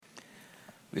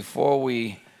Before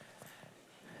we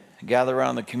gather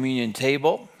around the communion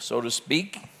table, so to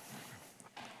speak,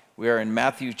 we are in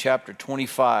Matthew chapter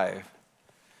 25.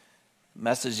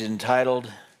 Message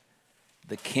entitled,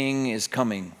 "The King is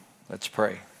Coming." Let's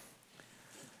pray.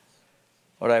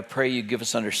 Lord, I pray you give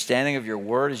us understanding of your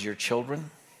word as your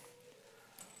children.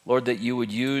 Lord, that you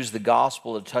would use the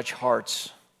gospel to touch hearts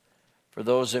for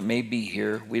those that may be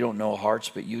here. We don't know hearts,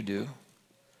 but you do.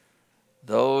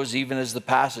 Those, even as the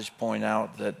passage point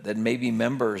out, that may be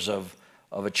members of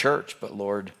a church, but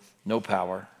Lord, no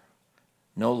power,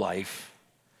 no life.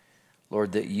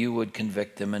 Lord, that you would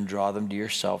convict them and draw them to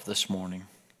yourself this morning.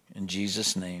 In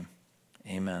Jesus' name,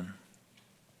 amen.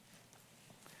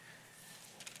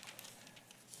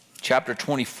 Chapter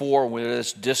 24, where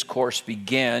this discourse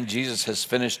began, Jesus has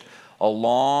finished a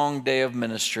long day of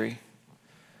ministry.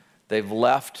 They've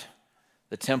left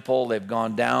the temple, they've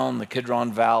gone down the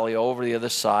Kidron Valley over the other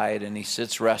side, and he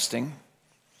sits resting,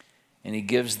 and he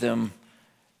gives them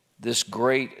this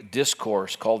great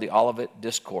discourse called the Olivet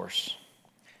Discourse.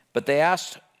 But they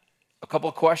asked a couple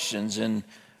of questions in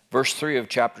verse 3 of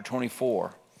chapter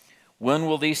 24. When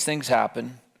will these things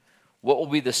happen? What will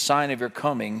be the sign of your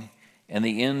coming and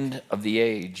the end of the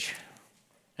age?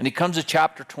 And he comes to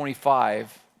chapter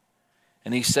 25,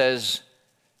 and he says,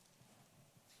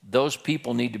 those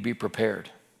people need to be prepared.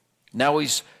 Now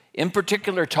he's in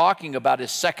particular talking about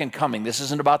his second coming. This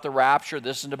isn't about the rapture.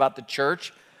 This isn't about the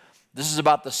church. This is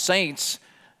about the saints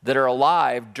that are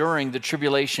alive during the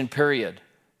tribulation period.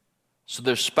 So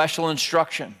there's special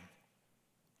instruction.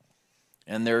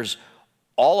 And there's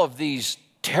all of these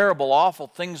terrible, awful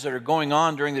things that are going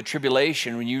on during the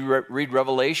tribulation. When you read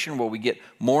Revelation, where we get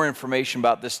more information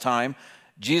about this time,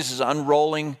 Jesus is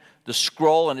unrolling the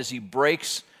scroll, and as he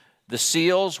breaks the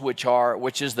seals,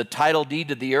 which is the title deed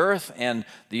to the earth, and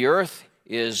the earth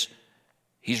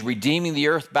he's redeeming the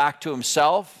earth back to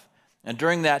himself. And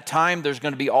during that time, there's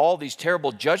going to be all these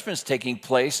terrible judgments taking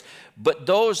place, but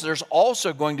there's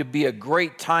also going to be a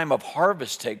great time of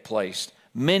harvest take place.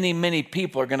 Many, many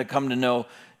people are going to come to know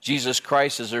Jesus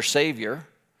Christ as their Savior.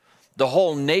 The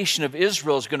whole nation of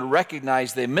Israel is going to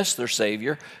recognize they missed their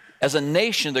Savior. As a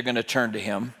nation, they're going to turn to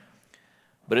him,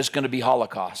 but it's going to be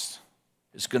Holocaust.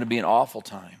 It's going to be an awful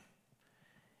time.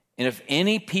 And if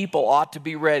any people ought to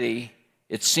be ready,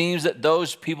 it seems that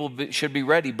those people should be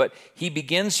ready. But he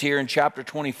begins here in chapter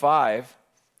 25,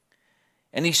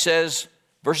 and he says,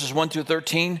 verses 1 through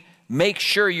 13, make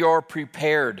sure you're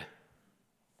prepared.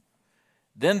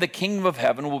 Then the kingdom of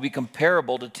heaven will be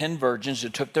comparable to 10 virgins who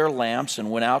took their lamps and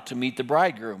went out to meet the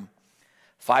bridegroom.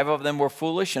 5 of them were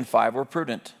foolish and 5 were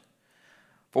prudent.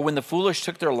 For when the foolish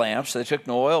took their lamps, they took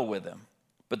no oil with them.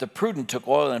 But the prudent took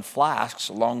oil in flasks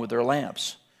along with their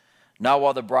lamps. Now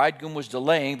while the bridegroom was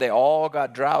delaying, they all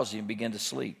got drowsy and began to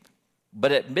sleep.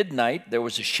 But at midnight there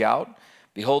was a shout,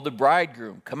 behold, the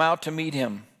bridegroom, come out to meet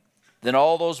him. Then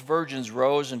all those virgins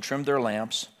rose and trimmed their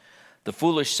lamps. The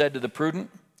foolish said to the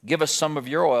prudent, give us some of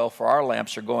your oil, for our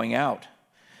lamps are going out.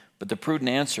 But the prudent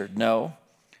answered, no,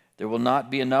 there will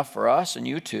not be enough for us and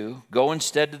you too. Go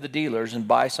instead to the dealers and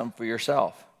buy some for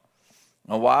yourself.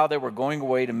 And while they were going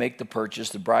away to make the purchase,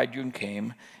 the bridegroom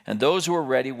came, and those who were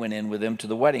ready went in with him to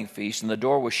the wedding feast, and the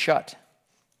door was shut.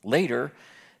 Later,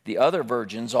 the other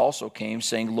virgins also came,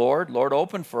 saying, Lord, Lord,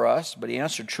 open for us. But he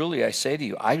answered, truly, I say to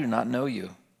you, I do not know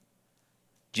you.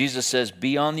 Jesus says,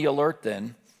 be on the alert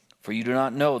then, for you do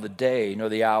not know the day nor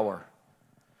the hour.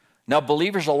 Now,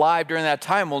 believers alive during that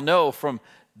time will know from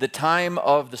the time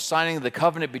of the signing of the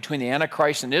covenant between the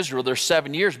Antichrist and Israel, there's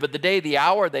 7 years, but the day, the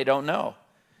hour, they don't know.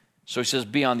 So he says,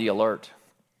 be on the alert.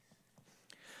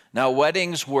 Now,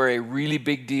 weddings were a really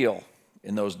big deal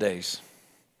in those days.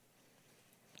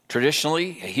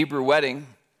 Traditionally, a Hebrew wedding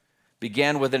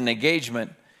began with an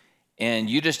engagement, and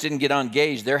you just didn't get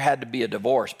engaged. There had to be a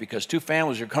divorce because two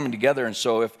families are coming together. And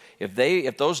so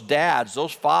if those dads,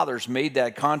 those fathers made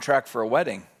that contract for a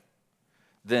wedding,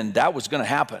 then that was going to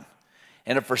happen.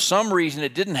 And if for some reason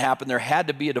it didn't happen, there had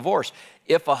to be a divorce.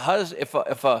 If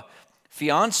a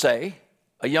fiance,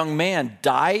 a young man,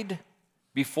 died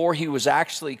before he was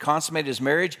actually consummated his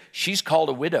marriage, she's called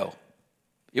a widow.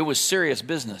 It was serious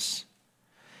business.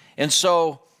 And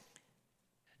so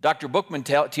Dr. Bookman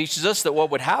teaches us that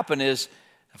what would happen is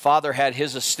the father had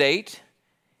his estate,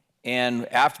 and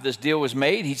after this deal was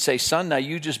made, he'd say, son, now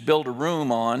you just build a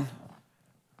room on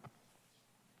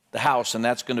the house, and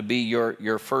that's going to be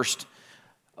your first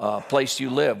place you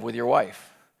live with your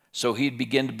wife. So he'd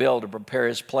begin to build to prepare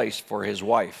his place for his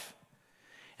wife.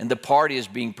 And the party is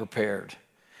being prepared.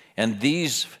 And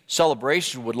these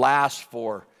celebrations would last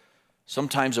for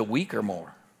sometimes a week or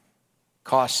more.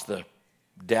 Cost the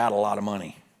dad a lot of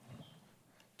money.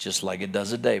 just like it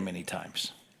does a day many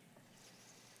times.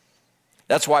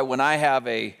 That's why when I have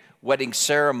a wedding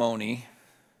ceremony,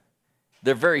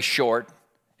 they're very short.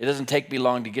 It doesn't take me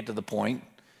long to get to the point.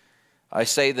 I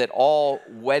say that all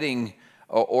wedding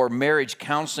or marriage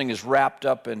counseling is wrapped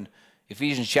up in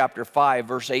Ephesians chapter 5,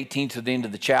 verse 18 to the end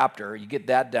of the chapter. You get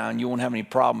that down, you won't have any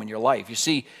problem in your life. You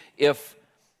see, if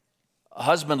a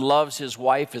husband loves his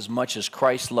wife as much as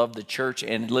Christ loved the church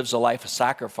and lives a life of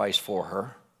sacrifice for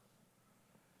her,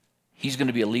 he's going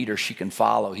to be a leader she can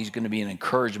follow. He's going to be an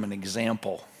encouragement,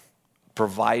 example,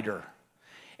 provider.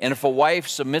 And if a wife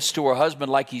submits to her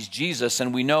husband like he's Jesus,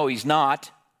 and we know he's not,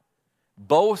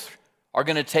 both are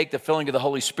going to take the filling of the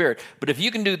Holy Spirit. But if you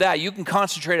can do that, you can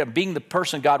concentrate on being the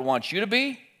person God wants you to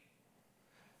be,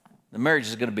 the marriage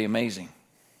is going to be amazing.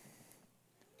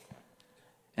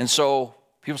 And so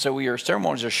people say, well, your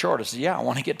ceremonies are short. I say, yeah, I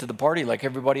want to get to the party like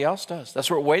everybody else does.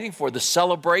 That's what we're waiting for, the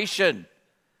celebration.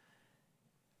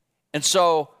 And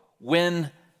so when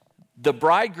the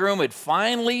bridegroom had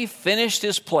finally finished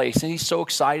his place, and he's so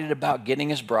excited about getting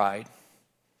his bride,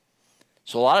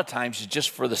 so a lot of times,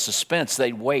 just for the suspense,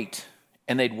 they'd wait,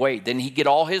 and they'd wait. Then he'd get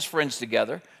all his friends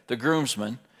together, the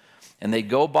groomsmen, and they'd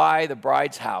go by the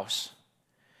bride's house.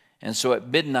 And so at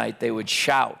midnight, they would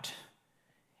shout,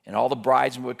 and all the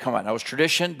bridesmaids would come out. Now, it was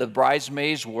tradition. The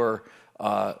bridesmaids were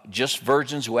just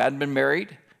virgins who hadn't been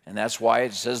married, and that's why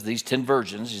it says these 10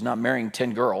 virgins. He's not marrying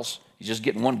 10 girls. He's just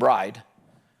getting one bride.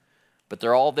 But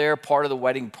they're all there, part of the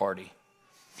wedding party.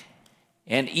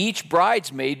 And each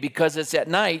bridesmaid, because it's at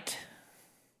night,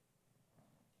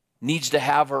 needs to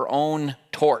have her own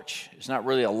torch. It's not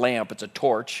really a lamp, it's a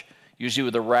torch, usually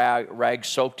with a rag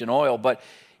soaked in oil. But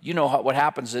you know what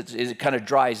happens is it kind of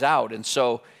dries out. And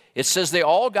so it says they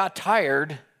all got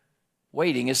tired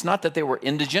waiting. It's not that they were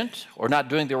indigent or not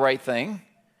doing the right thing,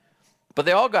 but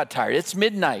they all got tired. It's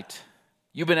midnight.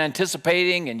 You've been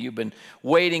anticipating and you've been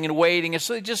waiting and waiting, and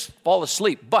so they just fall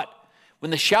asleep. But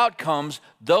when the shout comes,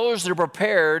 those that are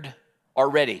prepared are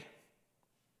ready.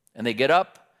 And they get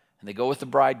up and they go with the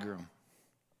bridegroom.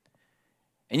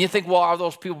 And you think, well, are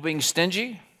those people being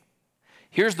stingy?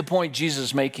 Here's the point Jesus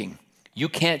is making. You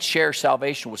can't share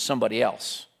salvation with somebody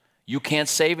else. You can't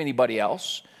save anybody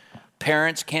else.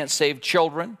 Parents can't save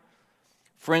children.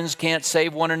 Friends can't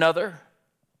save one another.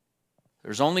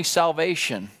 There's only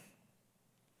salvation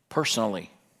personally.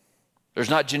 There's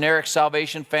not generic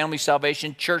salvation, family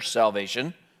salvation, church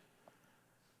salvation.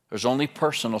 There's only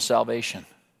personal salvation.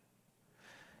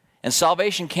 And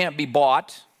salvation can't be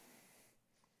bought.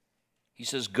 He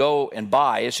says, go and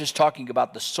buy. It's just talking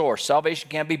about the source. Salvation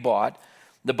can't be bought.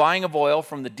 The buying of oil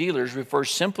from the dealers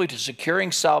refers simply to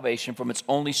securing salvation from its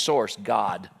only source,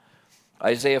 God.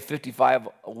 Isaiah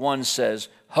 55:1 says,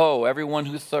 ho, everyone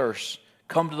who thirsts,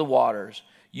 come to the waters.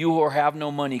 You who have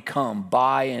no money, come,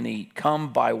 buy and eat.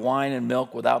 Come, buy wine and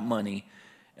milk without money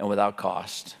and without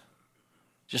cost.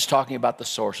 Just talking about the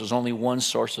source. There's only one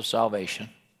source of salvation.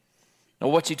 Now,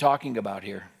 what's he talking about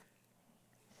here?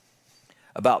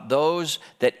 About those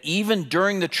that even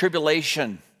during the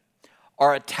tribulation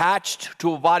are attached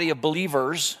to a body of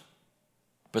believers,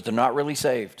 but they're not really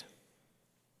saved.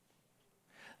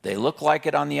 They look like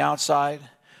it on the outside.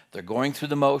 They're going through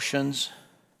the motions,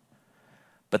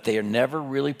 but they are never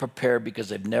really prepared because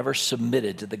they've never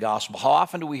submitted to the gospel. How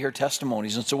often do we hear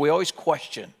testimonies? And so we always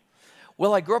question,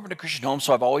 well, I grew up in a Christian home,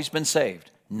 so I've always been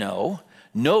saved. No.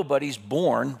 Nobody's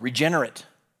born regenerate.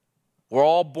 We're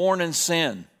all born in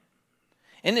sin.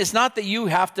 And it's not that you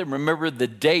have to remember the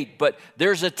date, but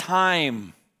there's a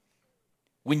time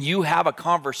when you have a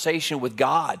conversation with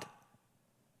God.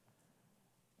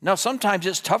 Now, sometimes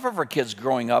it's tougher for kids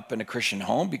growing up in a Christian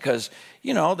home because,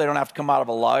 they don't have to come out of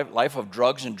a life of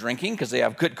drugs and drinking because they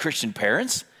have good Christian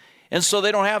parents. And so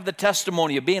they don't have the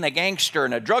testimony of being a gangster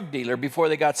and a drug dealer before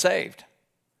they got saved.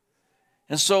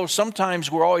 And so sometimes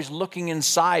we're always looking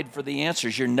inside for the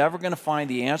answers. You're never going to find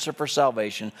the answer for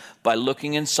salvation by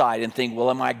looking inside and think, well,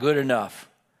 am I good enough?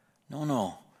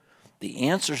 No. The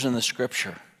answer's in the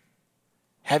Scripture.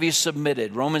 Have you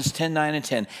submitted? Romans 10:9 and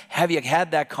 10. Have you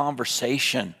had that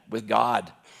conversation with God?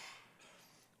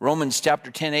 Romans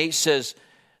chapter 10:8 says,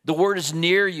 the word is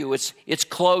near you. It's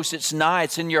close. It's nigh.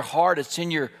 It's in your heart. It's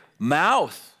in your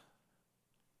mouth.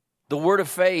 The word of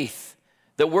faith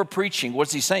that we're preaching,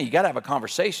 what's he saying? You got to have a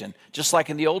conversation. Just like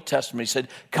in the Old Testament, he said,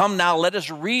 come now, let us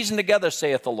reason together,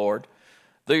 saith the Lord.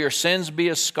 Though your sins be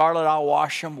as scarlet, I'll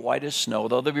wash them white as snow.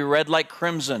 Though they be red like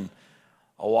crimson,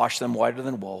 I'll wash them whiter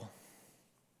than wool.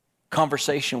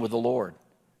 Conversation with the Lord.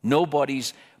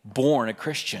 Nobody's born a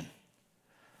Christian.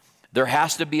 There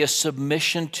has to be a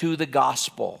submission to the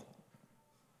gospel.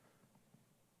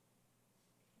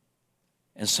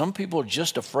 And some people are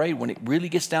just afraid when it really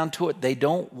gets down to it. They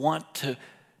don't want to,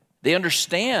 they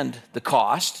understand the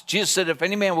cost. Jesus said, if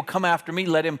any man will come after me,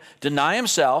 let him deny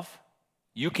himself.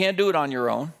 You can't do it on your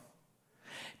own.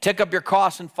 Take up your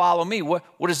cross and follow me. What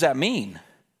does that mean?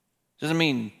 It doesn't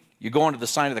mean you're going to the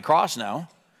sign of the cross now.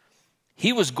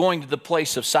 He was going to the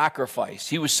place of sacrifice.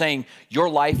 He was saying,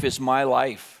 your life is my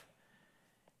life.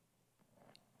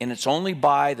 And it's only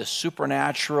by the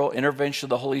supernatural intervention of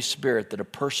the Holy Spirit that a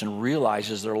person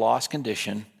realizes their lost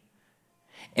condition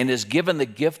and is given the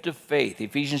gift of faith.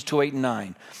 Ephesians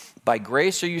 2:8-9. By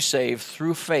grace are you saved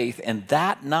through faith, and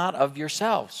that not of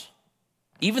yourselves.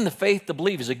 Even the faith to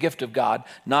believe is a gift of God,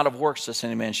 not of works, lest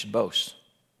any man should boast.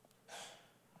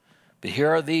 But here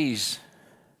are these,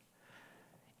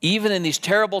 even in these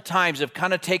terrible times, have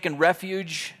kind of taken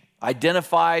refuge,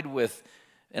 identified with,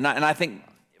 and I think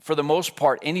for the most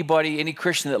part, any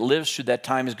Christian that lives through that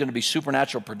time is going to be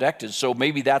supernatural protected. So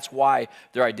maybe that's why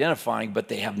they're identifying, but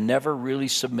they have never really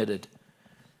submitted.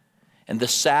 And the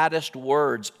saddest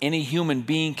words any human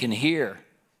being can hear,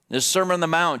 this Sermon on the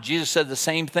Mount, Jesus said the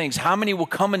same things. How many will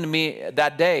come into me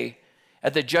that day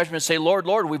at the judgment and say, Lord,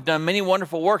 Lord, we've done many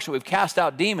wonderful works, we've cast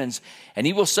out demons. And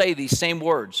he will say these same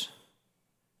words,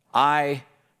 I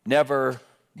never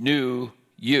knew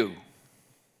you.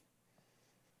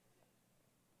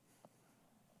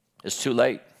 It's too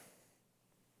late.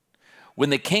 When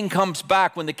the king comes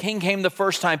back, when the king came the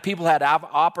first time, people had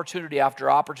opportunity after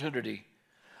opportunity.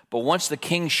 But once the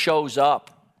king shows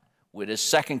up with his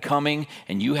second coming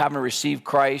and you haven't received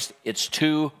Christ, it's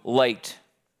too late.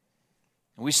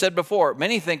 We said before,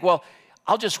 many think, well,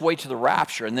 I'll just wait to the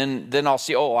rapture and then I'll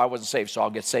see, oh, I wasn't saved, so I'll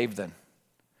get saved then.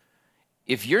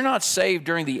 If you're not saved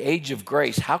during the age of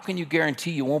grace, how can you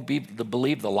guarantee you won't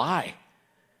believe the lie?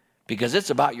 Because it's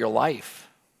about your life.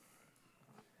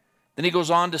 Then he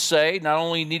goes on to say, not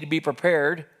only you need to be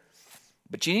prepared,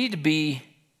 but you need to be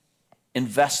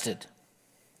invested.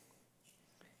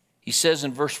 He says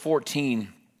in verse 14,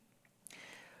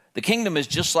 the kingdom is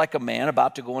just like a man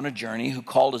about to go on a journey who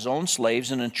called his own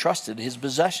slaves and entrusted his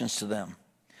possessions to them.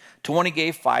 To one he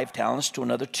gave 5 talents, to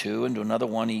another 2, and to another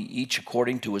 1, each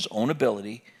according to his own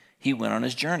ability. He went on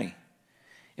his journey.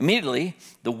 Immediately,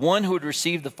 the one who had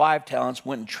received the 5 talents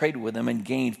went and traded with him and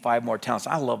gained 5 more talents.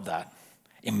 I love that.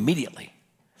 Immediately.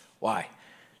 Why?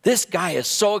 This guy is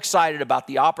so excited about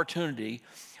the opportunity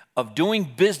of doing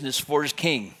business for his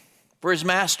king, for his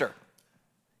master.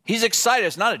 He's excited.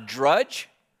 It's not a drudge.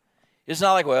 It's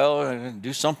not like, well, I'm going to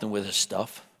do something with his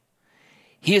stuff.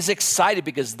 He is excited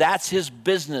because that's his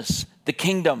business, the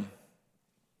kingdom.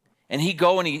 And he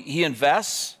goes and he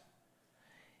invests,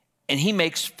 and he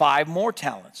makes 5 more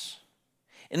talents.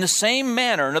 In the same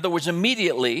manner, in other words,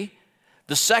 immediately,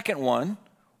 the second one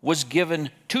was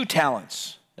given 2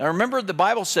 talents. Now remember, the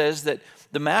Bible says that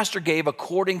the master gave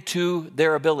according to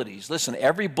their abilities. Listen,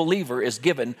 every believer is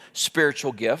given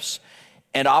spiritual gifts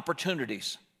and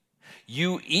opportunities.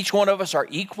 Each one of us are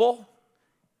equal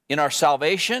in our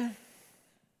salvation,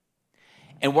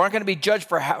 and we're not going to be judged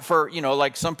for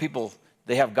like some people,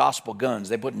 they have gospel guns.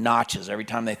 They put notches every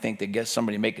time they think they get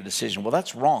somebody to make a decision. Well,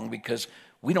 that's wrong because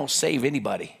we don't save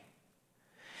anybody.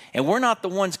 And we're not the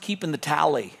ones keeping the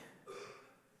tally.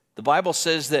 The Bible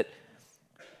says that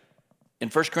in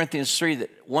 1 Corinthians 3 that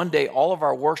one day all of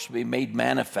our works will be made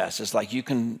manifest. It's like you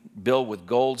can build with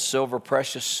gold, silver,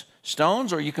 precious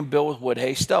stones, or you can build with wood,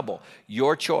 hay, stubble.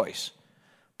 Your choice.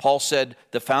 Paul said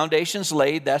the foundation's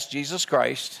laid, that's Jesus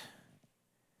Christ.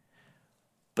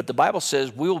 But the Bible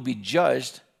says we will be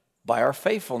judged by our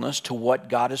faithfulness to what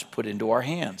God has put into our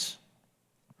hands.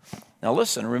 Now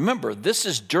listen, remember, this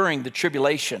is during the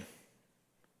tribulation.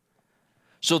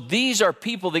 So these are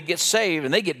people that get saved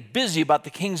and they get busy about the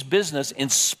king's business in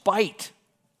spite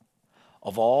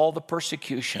of all the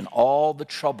persecution, all the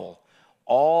trouble,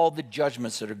 all the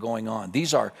judgments that are going on.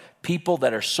 These are people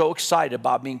that are so excited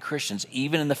about being Christians,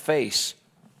 even in the face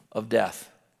of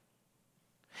death.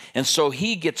 And so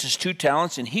he gets his 2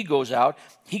 talents and he goes out,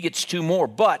 he gets 2 more.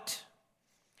 But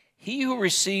he who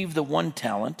received the 1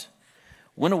 talent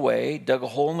went away, dug a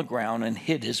hole in the ground, and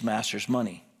hid his master's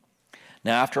money.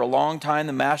 Now, after a long time,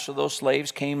 the master of those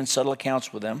slaves came and settled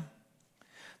accounts with them.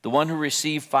 The one who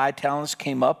received 5 talents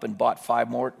came up and brought 5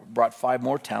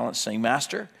 more talents, saying,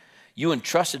 Master, you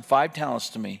entrusted 5 talents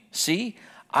to me. See,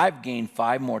 I've gained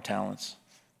 5 more talents.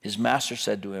 His master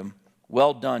said to him,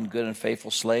 Well done, good and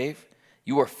faithful slave.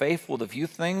 You are faithful with a few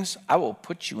things. I will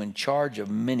put you in charge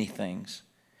of many things.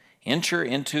 Enter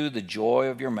into the joy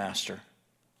of your master.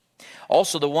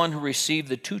 Also, the one who received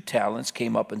the 2 talents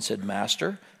came up and said,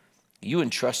 Master, you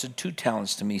entrusted 2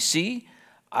 talents to me. See,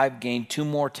 I've gained 2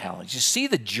 more talents. You see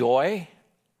the joy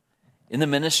in the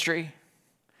ministry?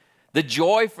 the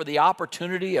joy for the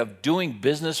opportunity of doing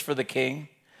business for the King.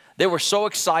 They were so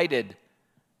excited.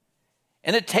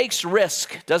 And it takes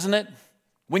risk, doesn't it?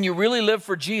 When you really live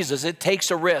for Jesus, it takes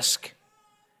a risk.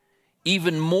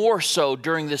 Even more so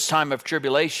during this time of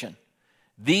tribulation.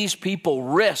 These people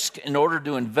risked in order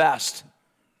to invest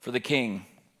for the King.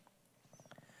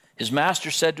 His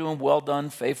master said to him, "Well done,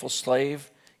 faithful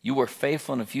slave. You were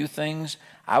faithful in a few things.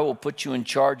 I will put you in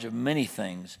charge of many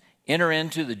things. Enter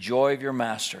into the joy of your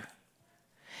master."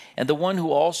 And the one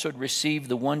who also had received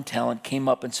the 1 talent came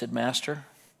up and said, "Master,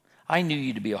 I knew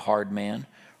you to be a hard man,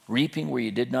 reaping where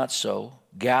you did not sow,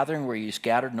 gathering where you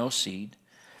scattered no seed.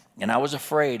 And I was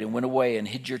afraid and went away and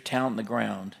hid your talent in the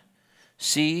ground.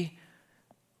 See,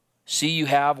 you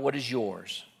have what is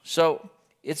yours." So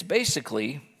it's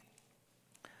basically,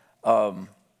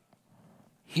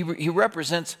 he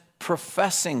represents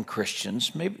professing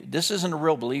Christians. Maybe this isn't a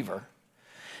real believer,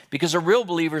 because a real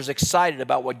believer is excited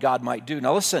about what God might do.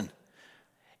 Now listen,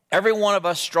 every one of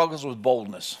us struggles with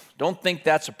boldness. Don't think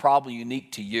that's a problem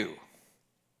unique to you.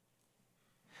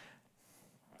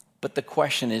 But the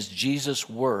question is Jesus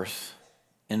worth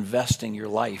investing your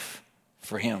life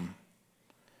for him?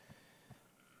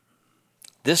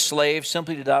 This slave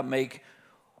simply did not make,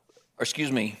 the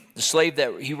slave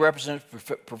that he represents,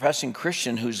 professing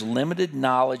Christian whose limited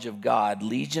knowledge of God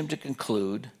leads him to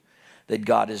conclude that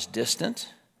God is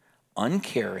distant,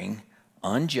 uncaring,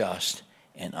 unjust,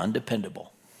 and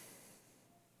undependable.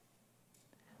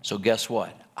 So guess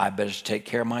what? I better take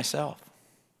care of myself.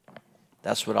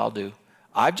 That's what I'll do.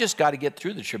 I've just got to get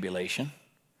through the tribulation.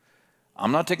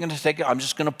 I'm not going to take it. I'm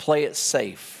just going to play it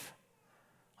safe.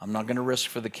 I'm not going to risk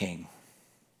for the King.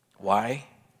 Why?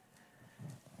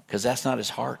 Because that's not his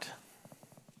heart.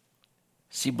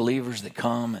 See believers that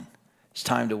come and it's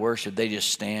time to worship, they just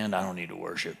stand. I don't need to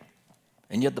worship.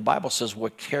 And yet the Bible says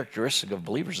what characteristic of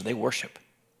believers is they worship.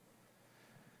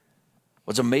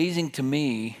 What's amazing to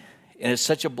me, and it's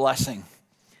such a blessing,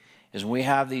 is when we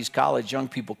have these college young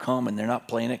people come and they're not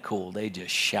playing it cool. They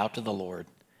just shout to the Lord.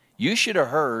 You should have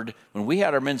heard when we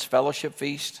had our men's fellowship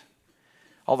feast,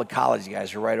 all the college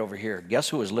guys are right over here. Guess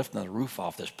who was lifting the roof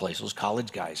off this place? Those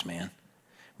college guys, man.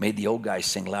 Made the old guys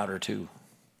sing louder too.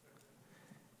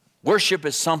 Worship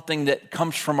is something that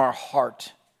comes from our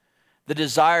heart. The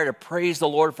desire to praise the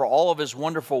Lord for all of his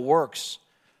wonderful works.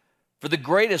 For the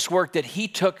greatest work that he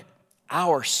took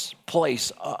our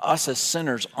place, us as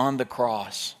sinners, on the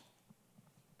cross.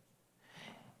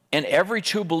 And every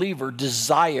true believer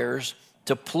desires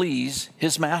to please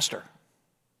his master.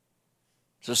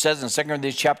 So it says in 2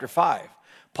 Corinthians chapter 5,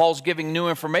 Paul's giving new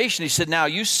information. He said, now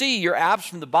you see you're absent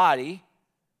from the body,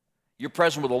 you're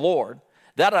present with the Lord.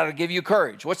 That ought to give you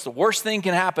courage. What's the worst thing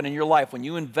can happen in your life when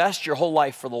you invest your whole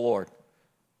life for the Lord?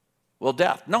 Well,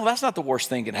 death. No, that's not the worst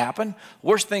thing that can happen. The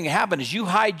worst thing that can happen is you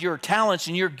hide your talents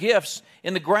and your gifts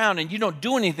in the ground and you don't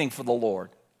do anything for the Lord.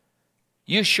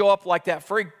 You show up like that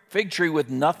fig tree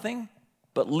with nothing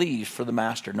but leaves for the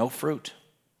master, no fruit.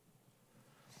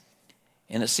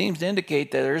 And it seems to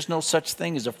indicate that there is no such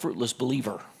thing as a fruitless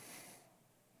believer.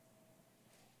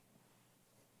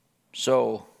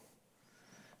 So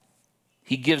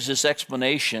he gives this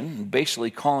explanation,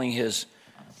 basically calling his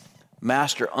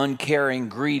master uncaring,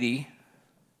 greedy.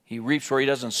 He reaps where he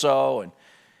doesn't sow, and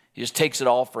he just takes it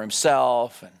all for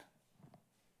himself. And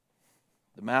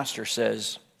the master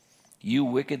says, you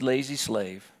wicked, lazy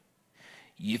slave,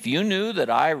 if you knew that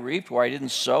I reaped where I didn't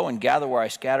sow and gathered where I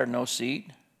scattered no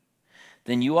seed,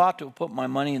 then you ought to have put my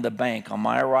money in the bank. On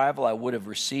my arrival, I would have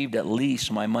received at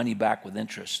least my money back with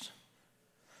interest.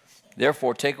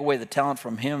 Therefore, take away the talent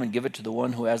from him and give it to the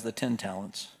one who has the 10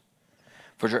 talents.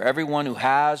 For to everyone who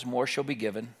has, more shall be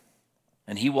given,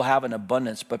 and he will have an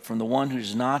abundance. But from the one who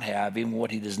does not have, even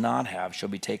what he does not have shall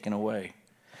be taken away.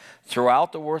 Throw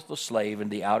out the worthless slave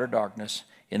into the outer darkness.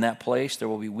 In that place there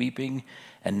will be weeping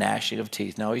and gnashing of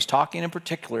teeth. Now he's talking in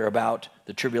particular about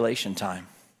the tribulation time.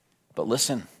 But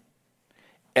listen,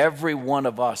 every one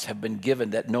of us have been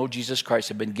given, that know Jesus Christ,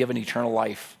 have been given eternal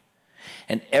life.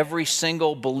 And every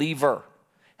single believer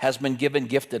has been given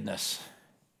giftedness.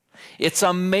 It's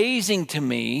amazing to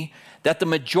me that the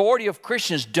majority of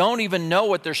Christians don't even know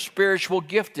what their spiritual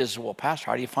gift is. Well,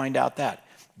 Pastor, how do you find out that?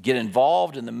 Get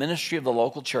involved in the ministry of the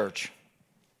local church.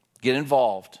 Get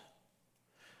involved.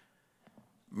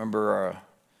 Remember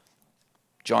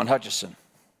John Hutchison.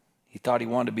 He thought he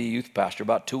wanted to be a youth pastor.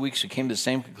 About 2 weeks, he came to the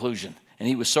same conclusion. And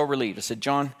he was so relieved. I said,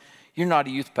 John, you're not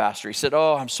a youth pastor. He said,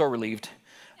 oh, I'm so relieved.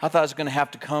 I thought I was going to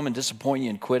have to come and disappoint you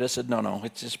and quit. I said, no,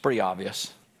 it's pretty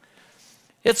obvious.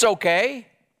 It's okay.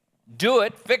 Do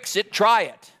it, fix it, try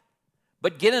it.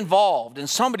 But get involved. And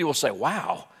somebody will say,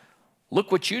 wow,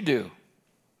 look what you do.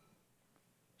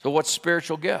 So what's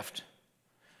spiritual gift?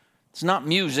 It's not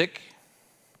music.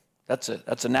 That's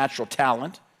a natural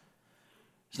talent.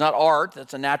 It's not art.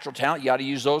 That's a natural talent. You ought to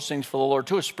use those things for the Lord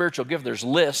too. A spiritual gift, there's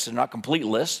lists and not complete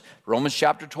lists. Romans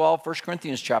chapter 12, 1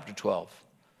 Corinthians chapter 12.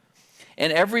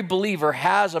 And every believer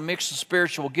has a mix of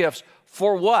spiritual gifts.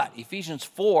 For what? Ephesians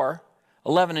 4,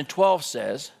 11 and 12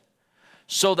 says,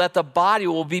 so that the body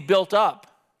will be built up,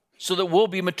 so that we'll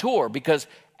be mature. Because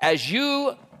as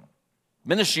you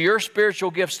minister your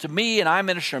spiritual gifts to me and I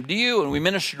minister them to you and we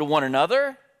minister to one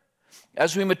another,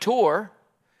 as we mature,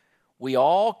 we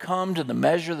all come to the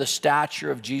measure, the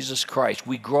stature of Jesus Christ.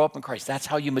 We grow up in Christ. That's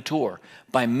how you mature,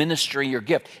 by ministering your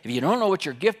gift. If you don't know what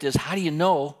your gift is, how do you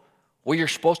know where you're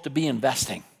supposed to be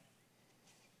investing?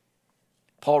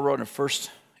 Paul wrote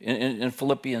in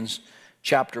Philippians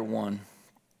chapter 1,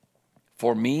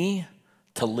 for me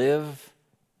to live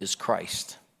is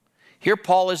Christ. Here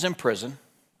Paul is in prison,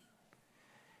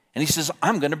 and he says,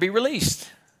 I'm going to be released.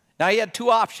 Now he had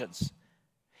two options.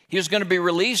 He was going to be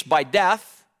released by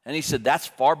death, and he said, that's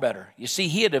far better. You see,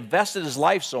 he had invested his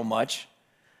life so much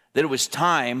that it was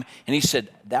time, and he said,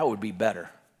 that would be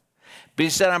better. But he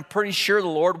said, I'm pretty sure the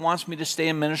Lord wants me to stay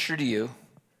and minister to you,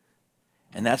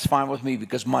 and that's fine with me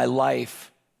because my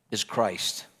life is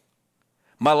Christ.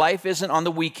 My life isn't on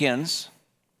the weekends.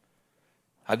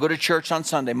 I go to church on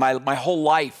Sunday. My whole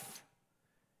life,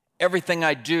 everything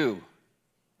I do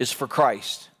is for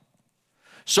Christ.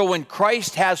 So when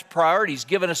Christ has priorities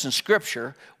given us in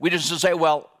Scripture, we just say,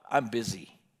 well, I'm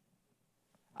busy.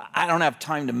 I don't have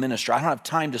time to minister. I don't have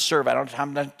time to serve. I don't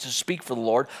have time to speak for the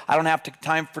Lord. I don't have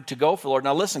time to go for the Lord.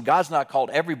 Now listen, God's not called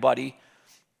everybody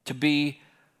to be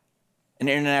an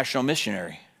international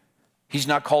missionary. He's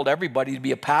not called everybody to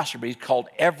be a pastor, but he's called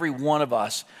every one of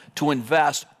us to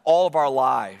invest all of our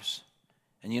lives.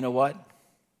 And you know what?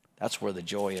 That's where the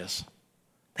joy is.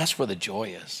 That's where the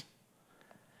joy is.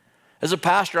 As a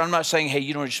pastor, I'm not saying, hey,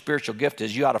 you know what your spiritual gift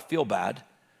is. You ought to feel bad.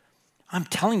 I'm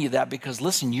telling you that because,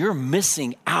 listen, you're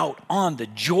missing out on the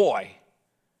joy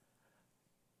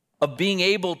of being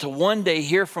able to one day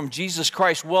hear from Jesus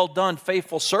Christ, well done,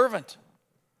 faithful servant.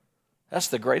 That's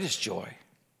the greatest joy.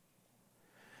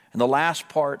 And the last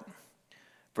part,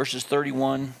 verses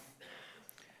 31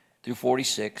 through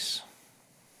 46.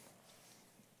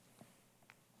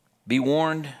 Be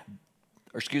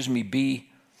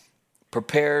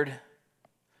prepared,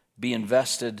 be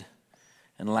invested,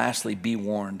 and lastly, be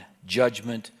warned.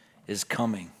 Judgment is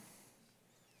coming.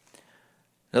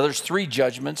 Now, there's three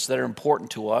judgments that are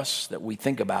important to us that we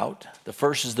think about. The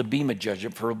first is the Bema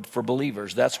judgment for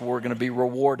believers. That's where we're going to be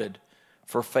rewarded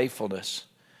for faithfulness.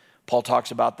 Paul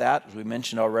talks about that, as we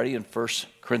mentioned already, in 1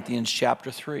 Corinthians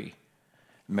chapter 3.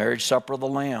 Marriage supper of the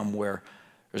Lamb, where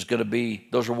there's going to be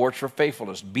those rewards for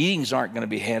faithfulness. Beatings aren't going to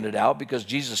be handed out because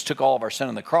Jesus took all of our sin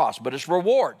on the cross, but it's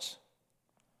rewards.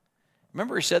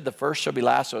 Remember he said the first shall be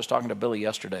last. I was talking to Billy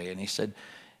yesterday, and he said,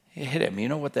 it hit him. You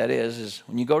know what that is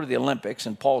when you go to the Olympics,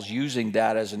 and Paul's using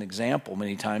that as an example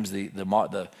many times, the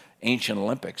ancient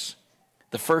Olympics.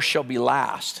 The first shall be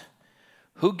last.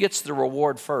 Who gets the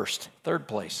reward first? Third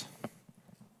place.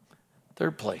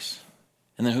 Third place.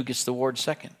 And then who gets the reward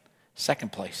second?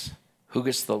 Second place. Who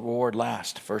gets the reward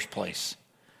last? First place.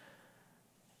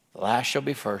 The last shall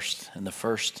be first, and the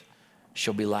first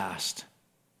shall be last.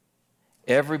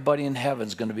 Everybody in heaven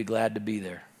is going to be glad to be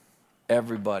there.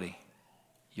 Everybody.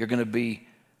 You're going to be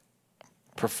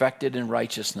perfected in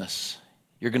righteousness.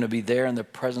 You're going to be there in the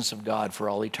presence of God for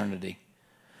all eternity.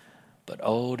 But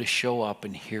oh, to show up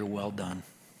and hear well done.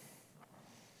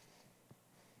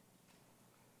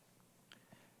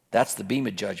 That's the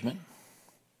Bema judgment.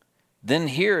 Then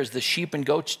here is the sheep and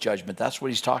goats judgment. That's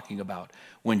what he's talking about.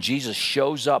 When Jesus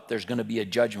shows up, there's going to be a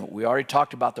judgment. We already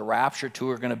talked about the rapture. Two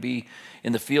are going to be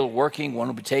in the field working. One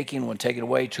will be taken, one taken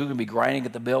away. Two are going to be grinding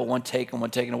at the mill, one taken,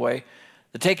 one taken away.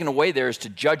 The taken away there is to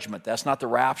judgment. That's not the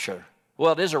rapture.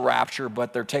 Well, it is a rapture,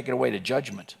 but they're taken away to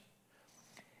judgment.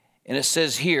 And it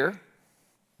says here,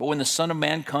 but when the Son of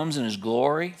Man comes in his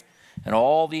glory and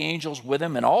all the angels with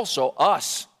him and also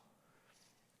us,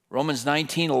 Revelation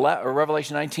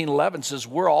 19:11 says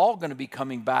we're all going to be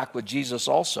coming back with Jesus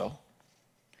also.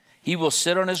 He will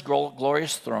sit on his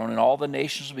glorious throne, and all the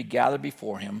nations will be gathered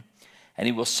before him, and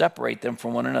he will separate them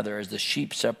from one another as the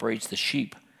sheep separates the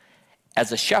sheep,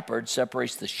 as a shepherd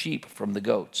separates the sheep from the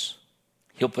goats.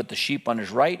 He'll put the sheep on his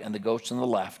right and the goats on the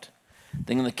left.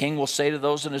 Then the king will say to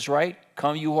those on his right,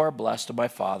 come, you who are blessed of my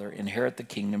Father, inherit the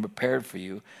kingdom prepared for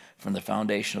you from the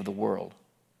foundation of the world.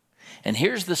 And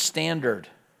here's the standard.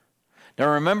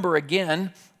 Now remember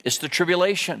again, it's the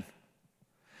tribulation.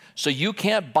 So you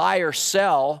can't buy or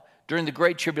sell during the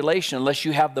Great Tribulation unless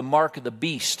you have the mark of the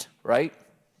beast, right?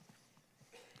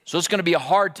 So it's going to be a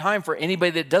hard time for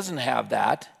anybody that doesn't have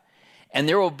that. And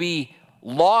there will be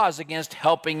laws against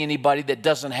helping anybody that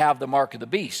doesn't have the mark of the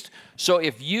beast. So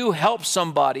if you help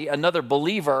somebody, another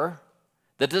believer,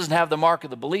 that doesn't have the mark of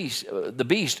the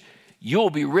beast, you'll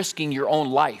be risking your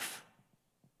own life.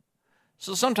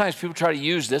 So sometimes people try to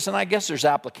use this, and I guess there's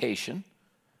application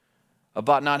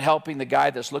about not helping the guy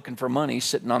that's looking for money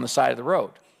sitting on the side of the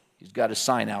road. He's got his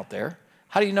sign out there.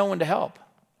 How do you know when to help?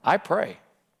 I pray.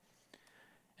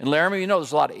 In Laramie, you know,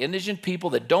 there's a lot of indigent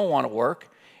people that don't want to work,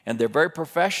 and they're very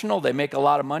professional. They make a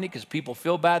lot of money because people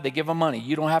feel bad. They give them money.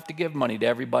 You don't have to give money to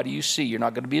everybody you see. You're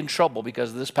not going to be in trouble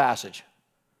because of this passage.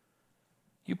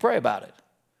 You pray about it.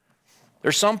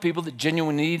 There's some people that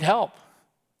genuinely need help.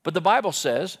 But the Bible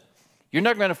says you're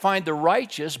not going to find the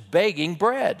righteous begging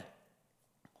bread.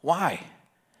 Why?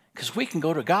 Because we can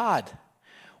go to God.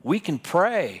 We can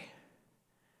pray.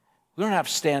 We don't have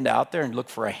to stand out there and look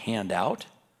for a handout.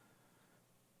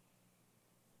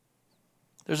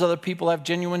 There's other people that have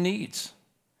genuine needs.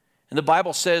 And the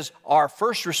Bible says our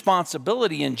first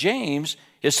responsibility in James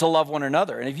is to love one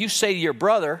another. And if you say to your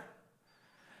brother,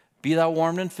 be thou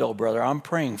warmed and filled, brother, I'm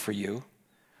praying for you.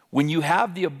 When you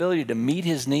have the ability to meet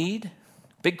his need,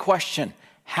 big question,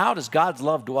 how does God's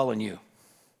love dwell in you?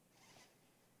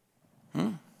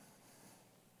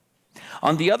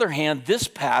 On the other hand, this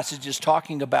passage is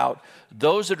talking about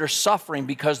those that are suffering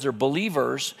because they're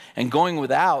believers and going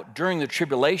without during the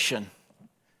tribulation.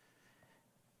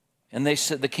 And they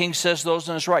said, the king says those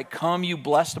on his right, come you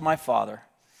blessed of my Father.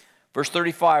 Verse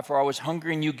 35, for I was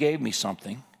hungry and you gave me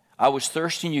something. I was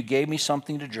thirsty and you gave me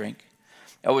something to drink.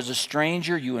 I was a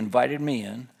stranger, you invited me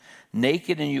in.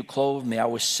 Naked and you clothed me. I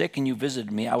was sick and you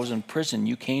visited me. I was in prison,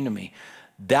 you came to me.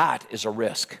 That is a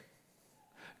risk.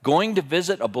 Going to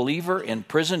visit a believer in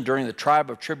prison during the time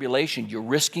of tribulation, you're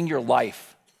risking your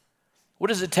life. What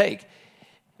does it take?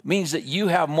 It means that you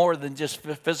have more than just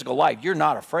physical life. You're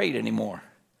not afraid anymore.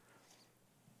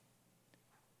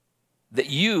 That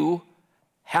you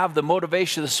have the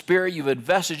motivation of the Spirit. You've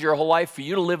invested your whole life for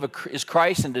you to live as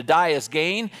Christ and to die as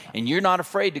gain, and you're not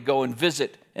afraid to go and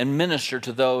visit and minister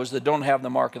to those that don't have the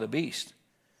mark of the beast.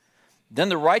 Then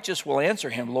the righteous will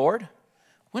answer him, Lord,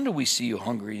 when do we see you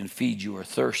hungry and feed you, or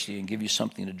thirsty and give you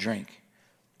something to drink?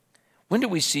 When do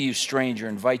we see you stranger,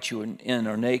 invite you in,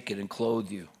 or naked and clothe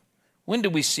you? When do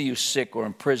we see you sick or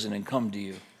in prison and come to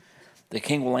you? The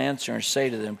king will answer and say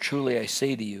to them, truly I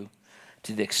say to you,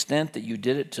 to the extent that you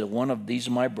did it to one of these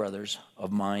my brothers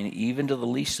of mine, even to the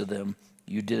least of them,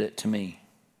 you did it to me.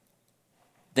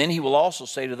 Then he will also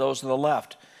say to those on the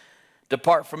left,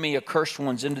 depart from me, accursed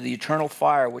ones, into the eternal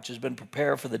fire, which has been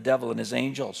prepared for the devil and his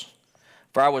angels.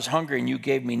 For I was hungry, and you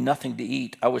gave me nothing to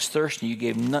eat. I was thirsty, and you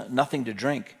gave nothing to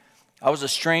drink. I was a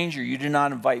stranger, you did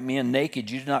not invite me in. Naked,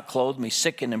 you did not clothe me.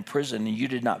 Sick and in prison, and you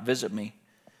did not visit me.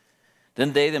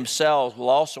 Then they themselves will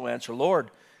also answer, Lord,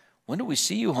 when do we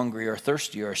see you hungry or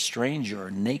thirsty or a stranger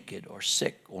or naked or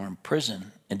sick or in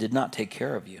prison and did not take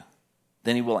care of you?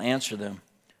 Then he will answer them,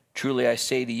 truly I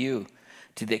say to you,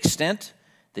 to the extent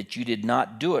that you did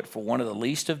not do it for one of the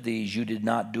least of these, you did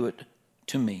not do it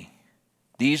to me.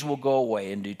 These will go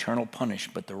away into eternal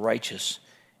punishment, but the righteous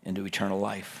into eternal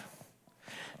life.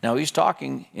 Now he's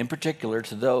talking in particular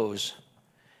to those,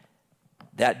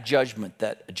 that judgment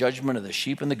of the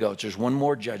sheep and the goats. There's one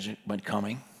more judgment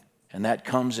coming. And that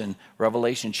comes in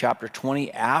Revelation chapter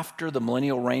 20, after the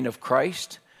millennial reign of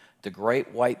Christ, the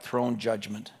great white throne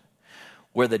judgment,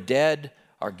 where the dead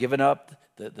are given up,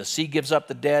 the sea gives up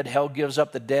the dead, hell gives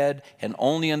up the dead, and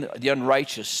only the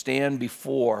unrighteous stand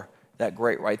before that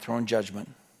great white throne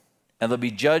judgment. And they'll be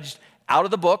judged out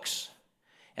of the books.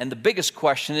 And the biggest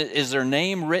question is their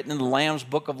name written in the Lamb's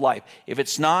book of life? If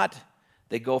it's not,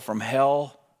 they go from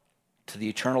hell to the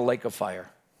eternal lake of fire.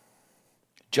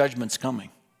 Judgment's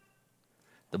coming.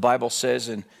 The Bible says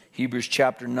in Hebrews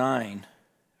chapter 9,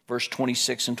 verse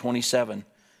 26 and 27,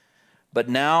 but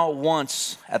now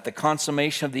once at the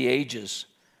consummation of the ages,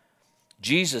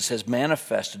 Jesus has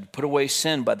manifested, put away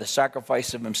sin by the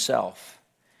sacrifice of himself.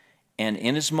 And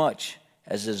inasmuch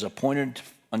as it is appointed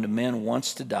unto men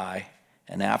once to die,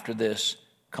 and after this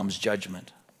comes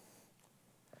judgment.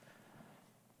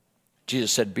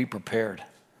 Jesus said, be prepared.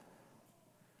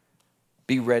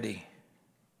 Be ready.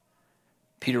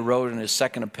 Peter wrote in his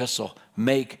second epistle,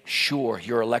 make sure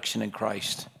your election in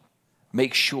Christ.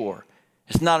 Make sure.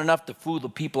 It's not enough to fool the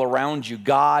people around you.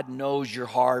 God knows your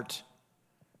heart.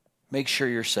 Make sure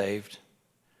you're saved.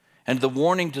 And the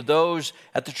warning to those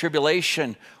at the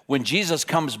tribulation, when Jesus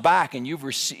comes back and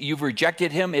you've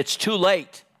rejected him, it's too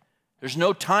late. There's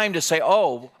no time to say,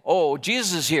 oh,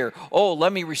 Jesus is here. Oh,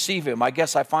 let me receive him. I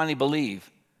guess I finally believe.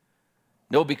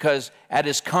 No, because at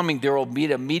his coming there will be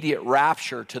an immediate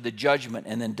rapture to the judgment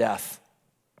and then death.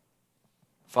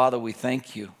 Father, we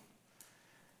thank you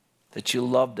that you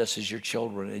loved us as your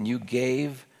children and you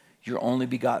gave your only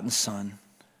begotten Son.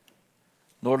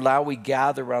 Lord, allow we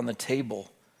gather around the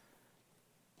table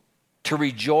to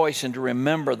rejoice and to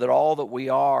remember that all that we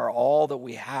are, all that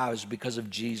we have is because of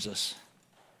Jesus.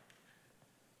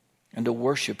 And to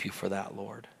worship you for that,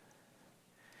 Lord.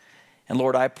 And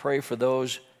Lord, I pray for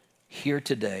those here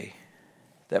today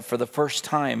that for the first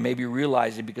time maybe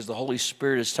realizing because the Holy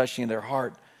Spirit is touching their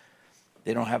heart,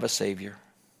 they don't have a Savior.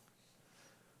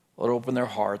 Lord, open their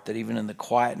heart that even in the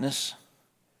quietness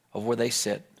of where they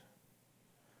sit,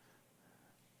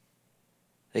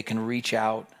 they can reach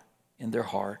out in their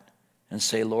heart and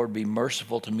say, Lord, be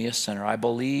merciful to me, a sinner. I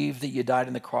believe that you died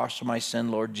on the cross for my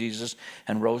sin, Lord Jesus,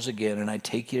 and rose again, and I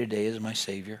take you today as my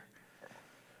Savior.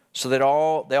 So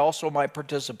that they also might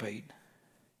participate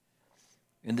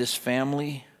in this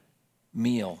family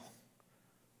meal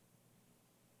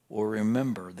or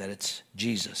remember that it's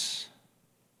Jesus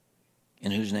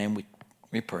in whose name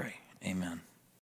we pray. Amen.